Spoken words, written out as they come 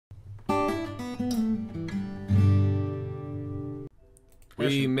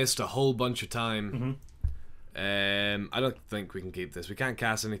We missed a whole bunch of time. I don't think we can keep this. We can't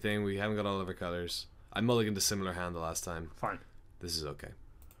cast anything. We haven't got all of our colours. I mulliganed a similar hand the last time. Fine. This is okay.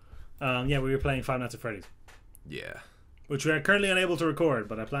 Yeah, we were playing Five Nights at Freddy's. Yeah. Which we are currently unable to record,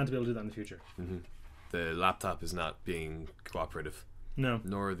 but I plan to be able to do that in the future. The laptop is not being cooperative. No.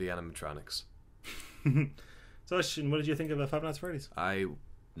 Nor the animatronics. So, Oisin, what did you think of Five Nights at Freddy's? I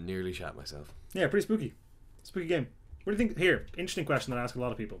nearly shat myself. Yeah, pretty spooky. Spooky game. What do you think? Here, interesting question that I ask a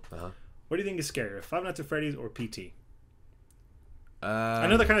lot of people. What do you think is scarier, Five Nights at Freddy's or PT? I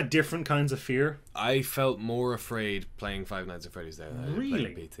know they're kind of different kinds of fear. I felt more afraid playing Five Nights at Freddy's there than I did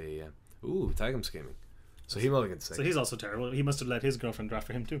Really? playing PT, yeah. Ooh, tag him scheming. So he mulliganed 6. So he's also terrible. He must have let his girlfriend draft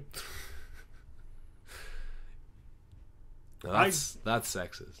for him too. That's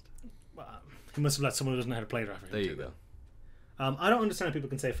sexist. He must have let someone who doesn't know how to play draft for him There too. you go. I don't understand how people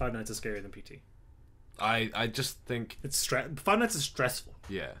can say Five Nights is scarier than PT. I just think It's Five Nights is stressful.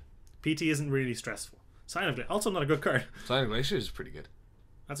 yeah. PT isn't really stressful. Sign of also not a good card. Silent Glacier is pretty good.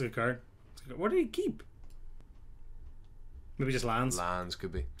 That's a good card. What do you keep? Maybe just lands. Lands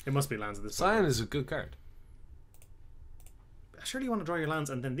could be. It must be lands at this Cyan point. is a good card. Surely you want to draw your lands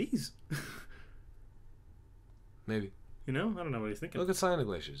and then these. Maybe. You know, I don't know what he's thinking. Look at Silent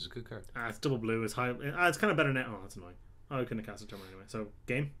Glacier. It's a good card. It's double blue. It's high. It's kind of better now. Oh, that's annoying. Oh, I couldn't have cast a turn anyway. So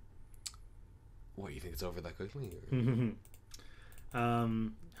game. What, you think it's over that quickly? Hang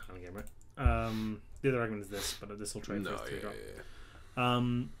on, game right. The other argument is this, but this will trade first.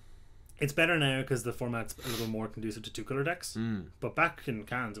 It's better now because the format's a little more conducive to 2-color decks. But back in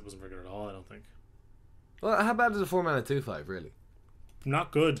cans, it wasn't very good at all. I don't think. Well, how bad is a 4-mana 2/5 really?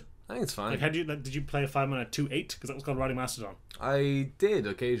 Not good. I think it's fine. Like, did you play a 5-mana 2/8? Because that was called Riding Mastodon. I did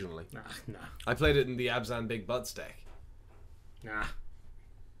occasionally. Nah. I played it in the Abzan Big Butts deck. Nah.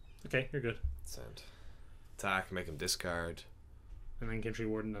 Okay, you're good. Sound. Attack, make him discard. And then Country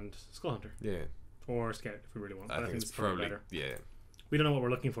Warden and Skull Hunter. Yeah. Or Scout if we really want. I But think this it's is probably probably better. yeah. We don't know what we're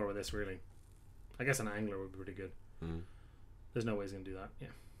looking for with this, really. I guess an Angler would be pretty good. Mm. There's no way he's going to do that. Yeah.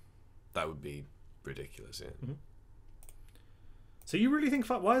 That would be ridiculous, yeah. Mm-hmm. So you really think...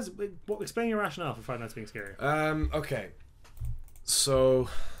 explain your rationale for Five Nights being scary. Okay. So...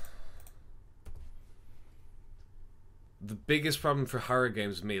 the biggest problem for horror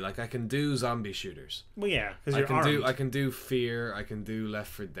games with me, like, I can do zombie shooters. Well, yeah, because you're armed. I can do Fear, I can do Left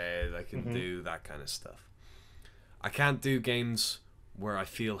 4 Dead, I can do that kind of stuff. I can't do games where I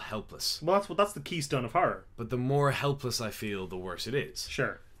feel helpless. Well, that's the keystone of horror. But the more helpless I feel, the worse it is.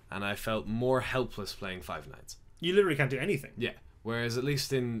 Sure. And I felt more helpless playing Five Nights. You literally can't do anything. Yeah. Whereas at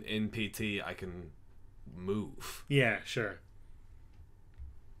least in PT, I can move. Yeah, sure.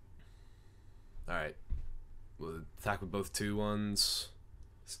 Alright. We'll attack with both 2/1s.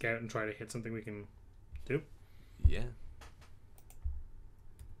 Scout and try to hit something we can do. Yeah.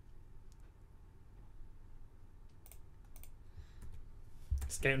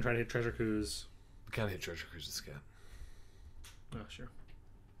 Scout and try to hit treasure coups. We can't hit Treasure Cruise with Scout. Oh, sure.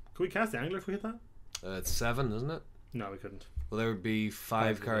 Could we cast the Angler if we hit that? It's 7, isn't it? No, we couldn't. Well, there would be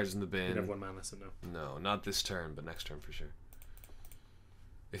 5 cards in the bin. We'd have 1 mana, so no. No, not this turn, but next turn for sure.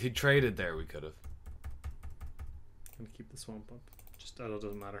 If he'd traded there, we could have. I'm gonna keep the swamp up. Just that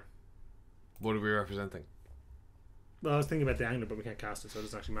doesn't matter. What are we representing? Well, I was thinking about the Angler, but we can't cast it, so it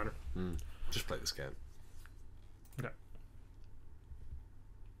doesn't actually matter. Just play the Scout. Okay.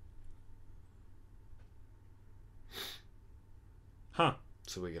 Huh.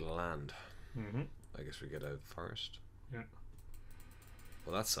 So we get a land. Mm-hmm. I guess we get a forest. Yeah.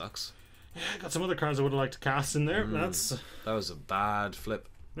 Well, that sucks. Yeah, got some other cards I would have liked to cast in there. That was a bad flip.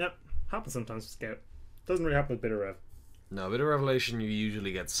 Yep. Happens sometimes with Scout. Doesn't really happen with Bitter Rev. No, Bit of Revelation, you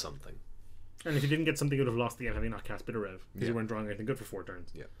usually get something. And if you didn't get something, you would have lost the game having not cast Bitter Rev. Because you weren't drawing anything good for 4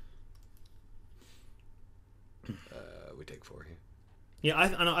 turns. Yeah. We take 4 here. Yeah,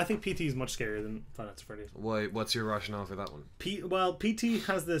 I think PT is much scarier than Five Nights at Freddy's. Why? What's your rationale for that one? PT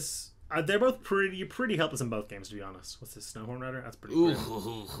has this... they're both pretty helpless in both games, to be honest. What's this, Snowhorn Rider? That's pretty good.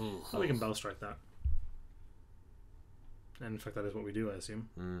 Oh, we can bow strike that. And in fact, that is what we do, I assume.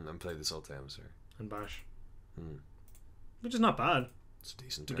 And play the Salt Emissary. And bash. Which is not bad. It's a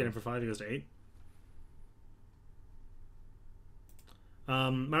decent You turn. get him for 5, he goes to 8.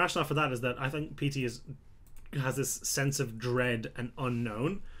 My rationale for that is that I think PT has this sense of dread and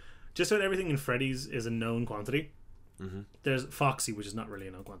unknown. Just about everything in Freddy's is a known quantity. There's Foxy, which is not really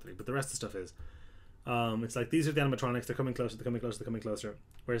a known quantity, but the rest of the stuff is. It's like, these are the animatronics, they're coming closer, they're coming closer, they're coming closer.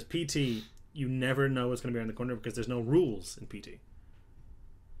 Whereas PT, you never know what's going to be around the corner because there's no rules in PT.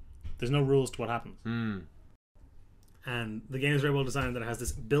 There's no rules to what happens. And the game is very well designed that it has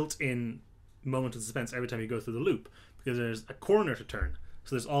this built-in moment of suspense every time you go through the loop, because there's a corner to turn.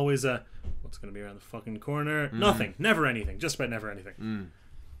 So there's always a what's going to be around the fucking corner. Nothing, never anything, just about never anything.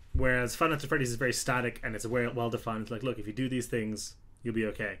 Whereas Five Nights at Freddy's is very static and it's well defined. It's like, look, if you do these things, you'll be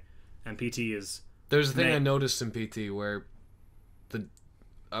okay. And PT is there's a thing I noticed in PT where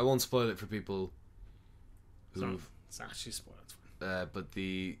I won't spoil it for people who it's actually spoiled. but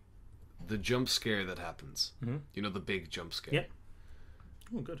the jump scare that happens, you know, the big jump scare. Yeah.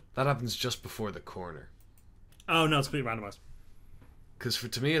 Oh, good. That happens just before the corner. Oh no, it's completely randomized. Because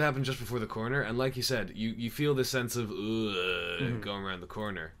to me, it happened just before the corner, and like you said, you feel this sense of going around the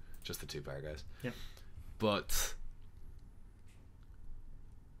corner. Just the 2 bar guys. Yeah. But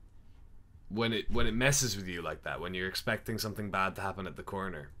when it messes with you like that, when you're expecting something bad to happen at the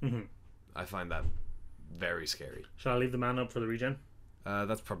corner, I find that very scary. Shall I leave the man up for the regen?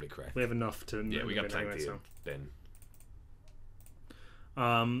 That's probably correct. We have enough to. Yeah, we got plenty anyway, of bin.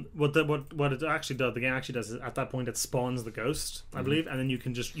 What it actually does, the game actually does, is at that point it spawns the ghost, I believe, and then you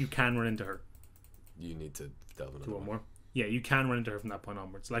can run into her. You need to delve into one more. Yeah, you can run into her from that point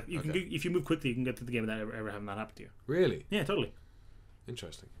onwards. Like you can, if you move quickly, you can get through the game without ever having that happen to you. Really? Yeah, totally.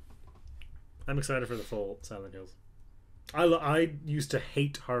 Interesting. I'm excited for the full Silent Hills. I used to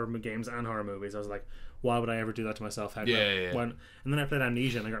hate horror games and horror movies. I was like, why would I ever do that to myself? Yeah. And then I played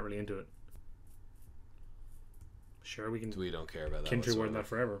Amnesia and I got really into it. Sure, we can. We don't care about that. Kindred word that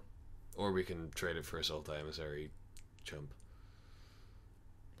forever. Or we can trade it for Assault Emissary chump.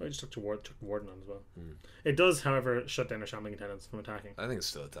 I just took Warden on as well. It does, however, shut down our shambling attendants from attacking. I think it's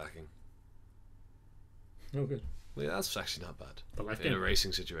still attacking. Oh, good. Well, yeah, that's actually not bad. The life in game. A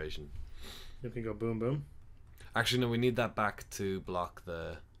racing situation. You can go boom boom. Actually, no, we need that back to block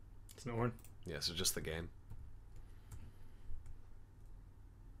the Snow horn. Yeah, so just the game.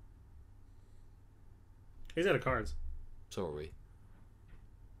 He's out of cards. So are we.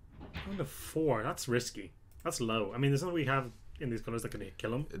 Down to 4. That's risky. That's low. I mean, there's nothing we have in these colours that can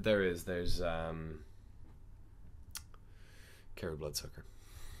kill him. There is. There's Carry Bloodsucker.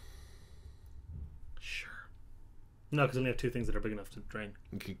 Sure. No, because we only have 2 things that are big enough to drain.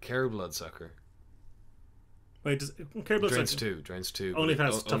 Okay, Carry Bloodsucker. Wait, does Carry Bloodsucker drains 2. Only if it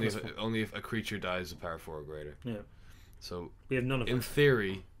has toughness. Only if a creature dies of power 4 or greater. Yeah. So we have none of them. In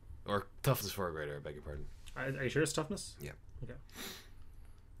theory, or toughness 4 or greater. I beg your pardon. Are you sure it's toughness? Yeah. Okay.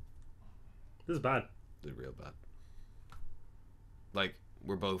 This is bad. This is real bad. Like,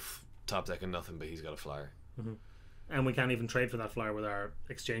 we're both top decking nothing, but he's got a flyer. And we can't even trade for that flyer with our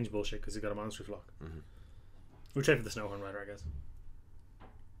exchange bullshit because he's got a monster flock. We'll trade for the Snowhorn Rider, I guess.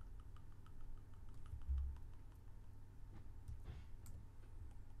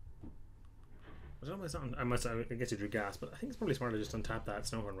 I don't know if it's not, I guess you drew gas, but I think it's probably smarter to just untap that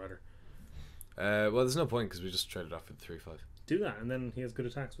Snowhorn Rider. Well, there's no point because we just traded off for the 3/5. Do that, and then he has good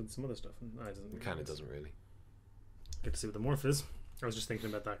attacks with some other stuff. And it kind of doesn't really. Get to see what the morph is. I was just thinking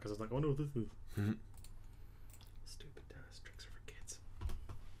about that because I was like, I wonder what this is. Stupid Dennis tricks are for kids.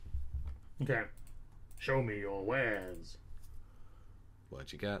 Okay. Show me your wares.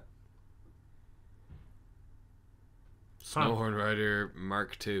 What you got? Snowhorn Rider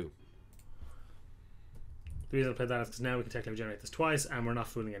Mark II. The reason I played that is because now we can technically generate this twice and we're not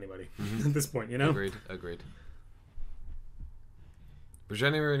fooling anybody at this point, you know? Agreed. But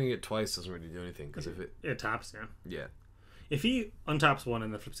generating it twice doesn't really do anything because if it taps, yeah. Yeah. If he untaps one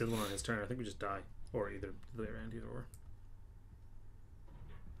and then flips the other one on his turn, I think we just die. Or either the way around, either or.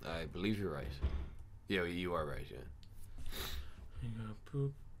 I believe you're right. Yeah, you are right, yeah. You go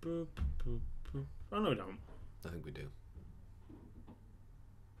boop, boop, boop, boop. Oh, no, we don't. I think we do.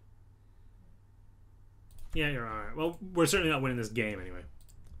 Yeah, you're alright. Well, we're certainly not winning this game anyway.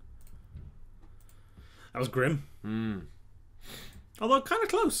 That was grim. Although kind of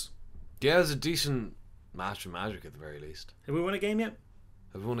close. Yeah, it was a decent match of Magic at the very least. Have we won a game yet?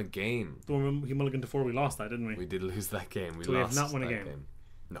 Have we won a game? The one he mulliganed to 4, we lost that, didn't we? We did lose that game. We have not won a game.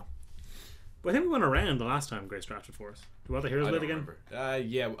 No. But I think we won a round the last time Grace drafted for us. Do other heroes win again?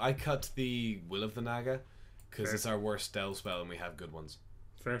 Yeah, I cut the Will of the Naga because it's our worst delve spell and we have good ones.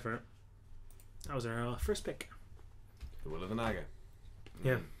 Fair. That was our first pick. The Will of the Naga.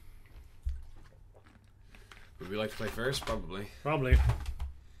 Yeah. Would we like to play first? Probably.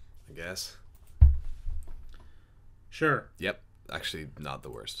 I guess. Sure. Yep. Actually, not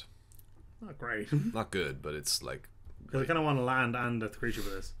the worst. Not great. Not good, but it's like... Because I kind of want to land and a creature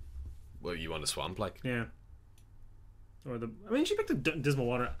with this. Well, you want a swamp, like? Yeah. Or she picked a Dismal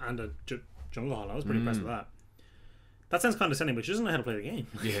Water and a Jungle Hall. I was pretty impressed with that. That sounds condescending, but she doesn't know how to play the game.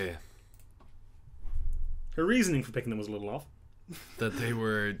 Yeah. Her reasoning for picking them was a little off. That they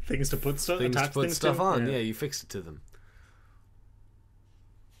were... things to put stuff on. Yeah, you fixed it to them.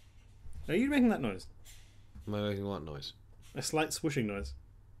 Are you making that noise? Am I making what noise? A slight swooshing noise.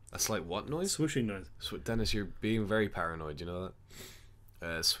 A slight what noise? Swooshing noise. Dennis, you're being very paranoid. You know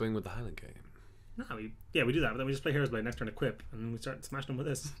that. Swing with the Highland game. No, we do that, but then we just play Heroes Blade, next turn equip, and then we start smashing them with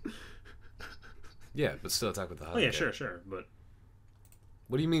this. Yeah, but still attack with the Highland game. Sure, but...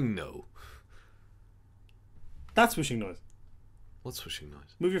 What do you mean, no? That's swooshing noise. What swooshing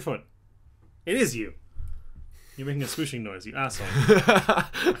noise? Move your foot. It is you. You're making a swooshing noise, you asshole.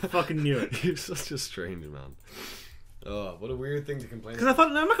 I fucking knew it. You're such a strange man. Oh, what a weird thing to complain about.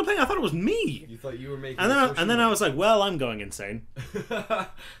 Because I'm not complaining, I thought it was me. You thought you were making and then I was like, well, I'm going insane.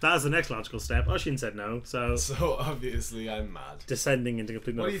 That's the next logical step. Oisin said no, so... So obviously I'm mad. Descending into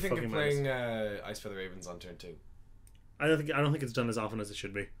complete... What do you think of playing Ice Feather Ravens on turn 2? I don't think it's done as often as it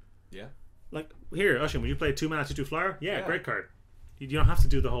should be. Yeah? Like, here, Oisin, would you play 2 mana 2/2 flyer? Yeah, great card. You don't have to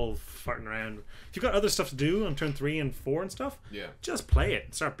do the whole farting around. If you've got other stuff to do on turn 3 and 4 and stuff, just play it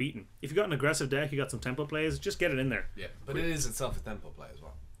and start beating. If you've got an aggressive deck, you got some tempo plays, just get it in there. Yeah, but it is itself a tempo play as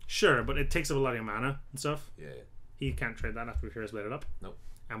well. Sure, but it takes up a lot of your mana and stuff. Yeah. He can't trade that after we've Heroes Blade it up. Nope.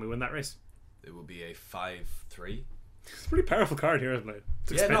 And we win that race. It will be a 5/3. It's a pretty powerful card, Heroes Blade.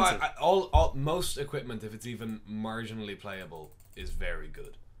 It's expensive. No, most equipment, if it's even marginally playable, is very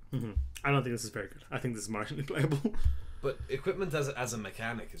good. Mm-hmm. I don't think this is very good. I think this is marginally playable. But equipment as a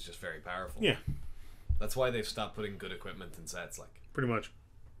mechanic is just very powerful. Yeah. That's why they've stopped putting good equipment in sets, like. Pretty much.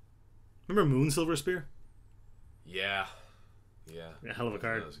 Remember Moon Silver Spear? Yeah. A hell of a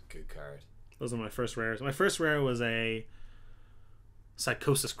card. That was a good card. Those are my first rares. My first rare was a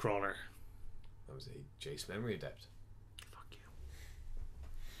Psychosis Crawler. That was a Jace Memory Adept. Fuck you.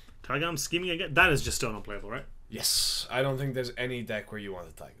 Taigam Scheming again? That is just still unplayable, right? Yes. I don't think there's any deck where you want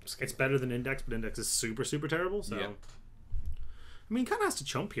to Taigam Scheming. It's better than Index, but Index is super, super terrible, so... Yep. I mean, he kind of has to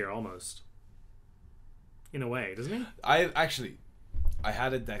chump here, almost. In a way, doesn't he? I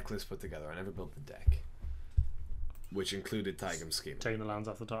had a deck list put together. I never built the deck. Which included Taigam Scheming. Taking the lands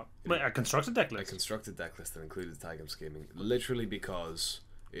off the top. Wait, a constructed deck list? A constructed deck list that included Taigam Scheming. Literally because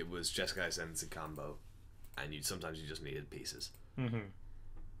it was Jeskai Sense combo. And sometimes you just needed pieces. Mm-hmm.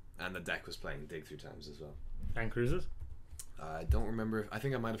 And the deck was playing Dig Through Times as well. And cruises? I don't remember. I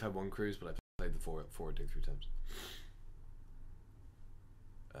think I might have had one cruise, but I played the four Dig Through Times.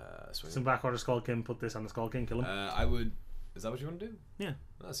 Some backwater Skull King, put this on the Skull King, kill him. I would. Is that what you want to do? Yeah.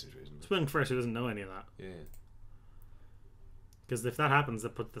 That seems reasonable. Swing first, who doesn't know any of that. Yeah. Because if that happens,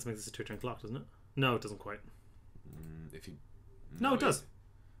 this makes this a 2-turn clock, doesn't it? No, it doesn't quite. No, it does.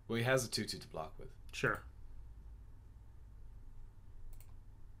 Well, he has a 2/2 to block with. Sure.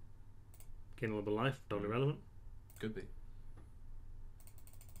 Gain a little bit of life, totally relevant. Could be.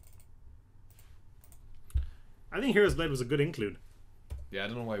 I think Heroes Blade was a good include. Yeah, I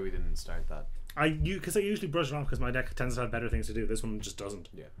don't know why we didn't start that. Because I usually brush it off because my deck tends to have better things to do. This one just doesn't.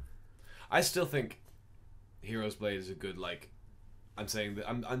 Yeah. I still think Heroes Blade is a good, like... I'm saying that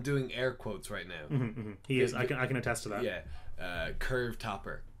I'm doing air quotes right now. Mm-hmm, mm-hmm. He is. I can attest to that. Yeah. Curve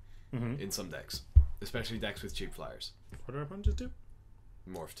topper in some decks. Especially decks with cheap flyers. What did our opponent just do?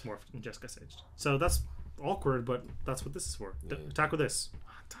 Morphed and Jessica Saged. So that's awkward, but that's what this is for. Yeah. Attack with this.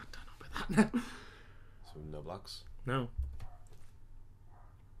 I don't know about that now. So no blocks? No.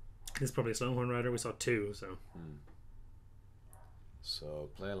 This is probably a Slowhorn Rider. We saw 2, so. So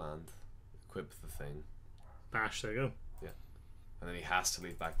play a land, equip the thing. Bash, there you go. Yeah. And then he has to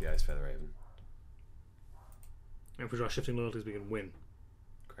leave back the Ice Feather Raven. And if we draw Shifting Loyalties, we can win.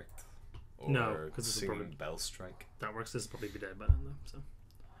 Correct. Or no, because this is Singing probably Bell Strike. That works. This is probably be dead by then, though. So.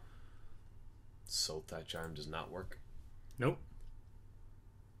 Sultai Charm does not work. Nope.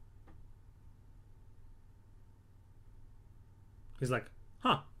 He's like,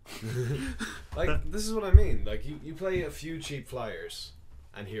 huh. This is what I mean. Like, you play a few cheap flyers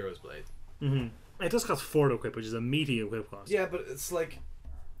and Heroes Blade. Mm-hmm. It does cost 4 to equip, which is a meaty equip cost. Yeah, but it's like...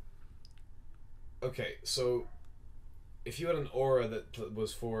 Okay, so... If you had an aura that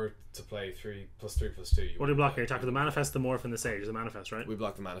was 4 to play 3 + 3 + 2... What do you block here? Attack with the Manifest, the Morph, and the Sage. The Manifest, right? We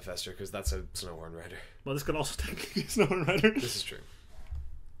block the Manifester because that's a Snowhorn Rider. Well, this could also technically be a Snowhorn Rider. This is true.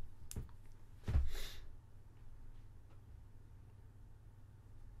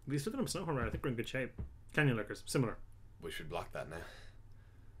 If you split them Snowhorn Rider, I think we're in good shape. Canyon Lurkers, similar. We should block that now.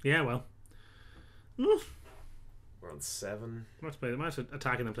 Yeah, well. We're on 7. Might have to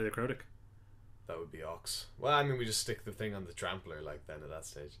attack and then play the Crotic. That would be Ox. Well, I mean, we just stick the thing on the Trampler, like, then at that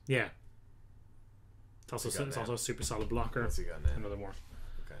stage. Yeah. It's also a super solid blocker. What's he got now? Another Morph.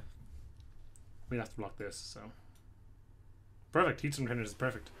 Okay. We'd have to block this, so. Perfect. Heat Retainers is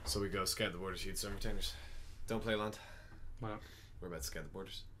perfect. So we go Scout the Borders, Heat Retainers. Don't play land. Why not? We're about to Scout the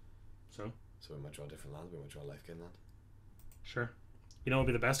Borders. So we might draw a different land. We might draw a life gain land. Sure. You know what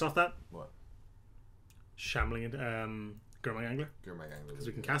would be the best off that? What? Shambling it. Gurmag Angler. Gurmag Angler. Because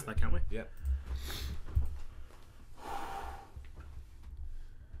we can cast that, can't we? Yeah.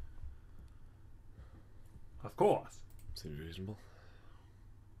 Of course. Seems reasonable.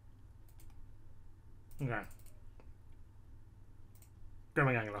 Okay.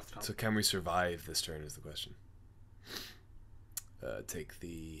 Gurmag Angler off the top. So can we survive this turn is the question. Take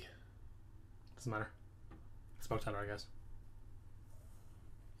the... Doesn't matter. Smoke Teller, I guess.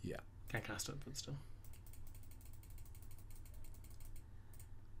 Yeah. Can't cast it, but still.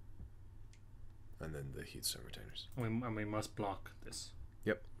 And then the Heatstone Retainers. And we must block this.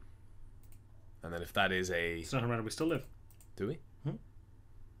 Yep. And then if that is a... It's not a matter, we still live. Do we? Hmm?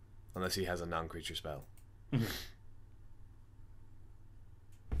 Unless he has a non-creature spell.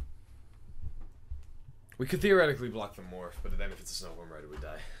 We could theoretically block the Morph, but then if it's a Snowhorn Rider, we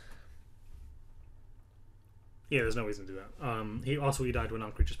die. Yeah, there's no reason to do that. He died to a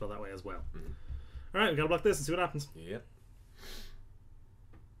non-creature spell that way as well. Alright, we gotta block this and see what happens. Yep.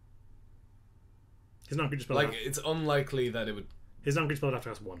 His non-creature spell... Like, it's unlikely that it would... His non-creature spell would have to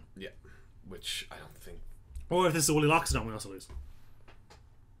cost 1. Yeah. Which I don't think... Or if this is a Woolly Locks on, we also lose.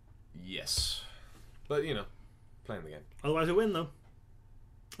 Yes. But, you know, playing the game. Otherwise we win, though.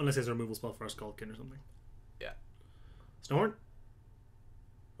 Unless he has a removal spell for a Skullkin or something. Yeah. Snowhorn?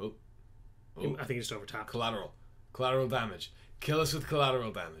 Oh. I think he just overtapped. Collateral. Collateral damage. Kill us with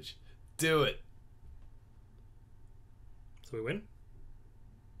collateral damage. Do it. So we win?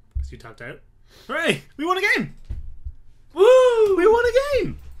 Because you tapped out. Hooray! We won a game! Woo! We won a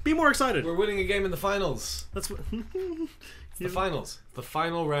game! Be more excited. We're winning a game in the finals. That's what... It's the finals. The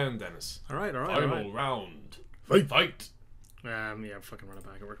final round, Dennis. Alright. Final round. Fight! Yeah, fucking run it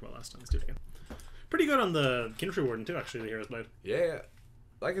back. It worked well last time. Let's do it again. Pretty good on the Kindred Warden too, actually, the Hero's Blade. Yeah.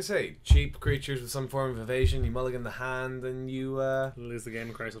 Like I say, cheap creatures with some form of evasion, you mulligan the hand and you Lose the game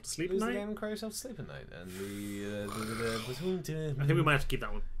and cry yourself to sleep lose at the night. game and cry yourself to sleep at night. And I think we might have to keep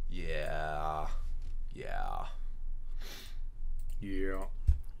that one. Yeah.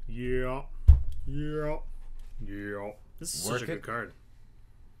 This is Work such a good it. card.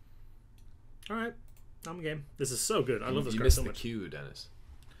 Alright. I'm game. This is so good. I love this You card missed so the much. cue, Dennis.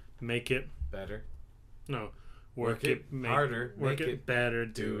 Make it. Better. No. Work it harder, Work make it it better,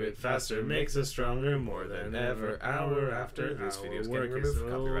 do it faster, makes us stronger more than ever, hour after This hour. video is Work getting removed for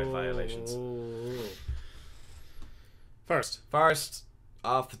is- copyright violations. First. Forest,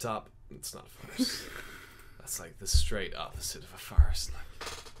 off the top. It's not a forest. That's like the straight opposite of a forest.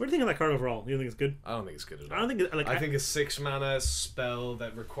 What do you think of that card overall? You think it's good? I don't think it's good at all. I don't think it, like I think a 6-mana spell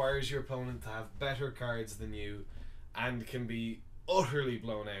that requires your opponent to have better cards than you and can be utterly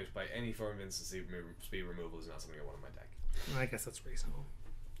blown out by any form of instant speed removal is not something I want in my deck. I guess that's reasonable.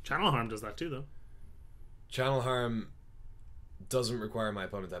 Channel Harm does that too, though. Channel Harm doesn't require my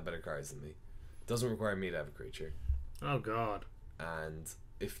opponent to have better cards than me. Doesn't require me to have a creature. Oh God. And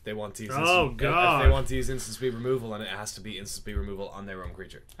if they want to use God. if they want to use instant speed removal, and it has to be instant speed removal on their own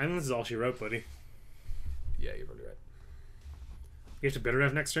creature. I think this is all she wrote, buddy. Yeah, you're probably right. You have to Bitter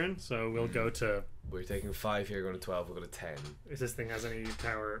Rev next turn, so we'll go to... We're taking 5 here, going to 12, we'll go to 10. If this thing has any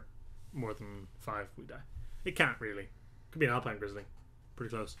power more than 5, we die. It can't really. Could be an Alpine Grizzly. Pretty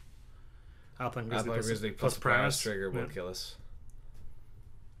close. Alpine Grizzly, plus Prowess Prowess trigger will Yeah. kill us.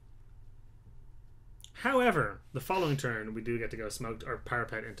 However, the following turn, we do get to go Smoked or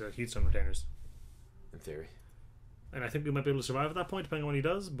Parapet into Heatstone Retainers. In theory. And I think we might be able to survive at that point, depending on what he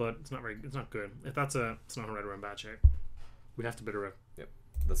does, but it's not good. If that's it's not a red or in bad shape. We have to Bitter Rev. Yep.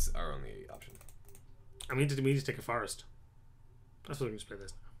 That's our only option. And we need to take a Forest. I suppose we can just play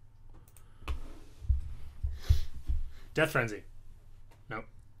this now. Death Frenzy. No.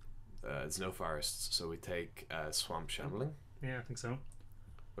 It's no forests, so we take Swamp Shambling. Yeah, I think so.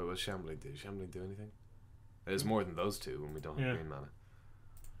 But what does Shambling do? Shambling do anything? There's more than those two when we don't have Yeah. green mana.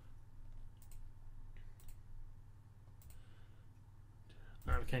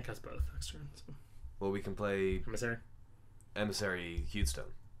 We can't cast both next turn. So. Well, we can play Emissary. Emissary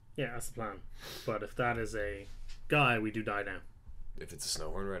Heatstone. Yeah, that's the plan. But if that is a guy, we do die now. If it's a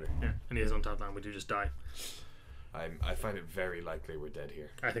Snowhorn Rider. Yeah, and he is on top line, we do just die. I find it very likely we're dead here.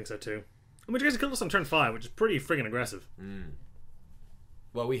 I think so too. And which gets to kill us on turn 5, which is pretty friggin' aggressive.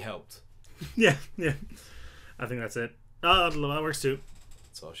 Well, we helped. Yeah. I think that's it. Oh, that works too.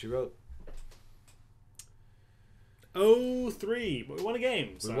 That's all she wrote. 0-3, but we won a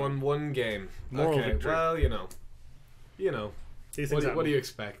game. So. We won one game. Moral okay, victory. well, you know. These things What do you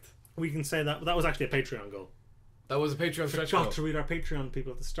expect? We can say that was actually a Patreon goal. That was a Patreon stretch goal. Forgot to read our Patreon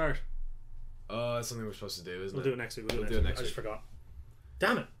people at the start. Oh, that's something we're supposed to do, isn't We'll it? do it next week. We'll do it next I just week. forgot.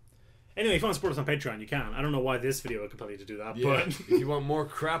 Damn it. Anyway, if you want to support us on Patreon, you can. I don't know why this video would compel you to do that, Yeah, but if you want more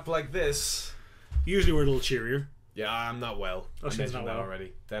crap like this, usually we're a little cheerier. Yeah, I'm not well. I She's mentioned not that well.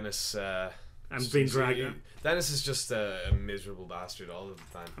 already. Dennis. I'm being dragged. Dennis is just a miserable bastard all of the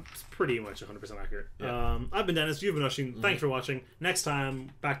time. It's pretty much 100% accurate. Yeah. I've been Dennis. You've been Oisin. Thanks for watching. Next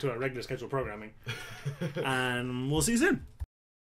time, back to our regular scheduled programming. And we'll see you soon.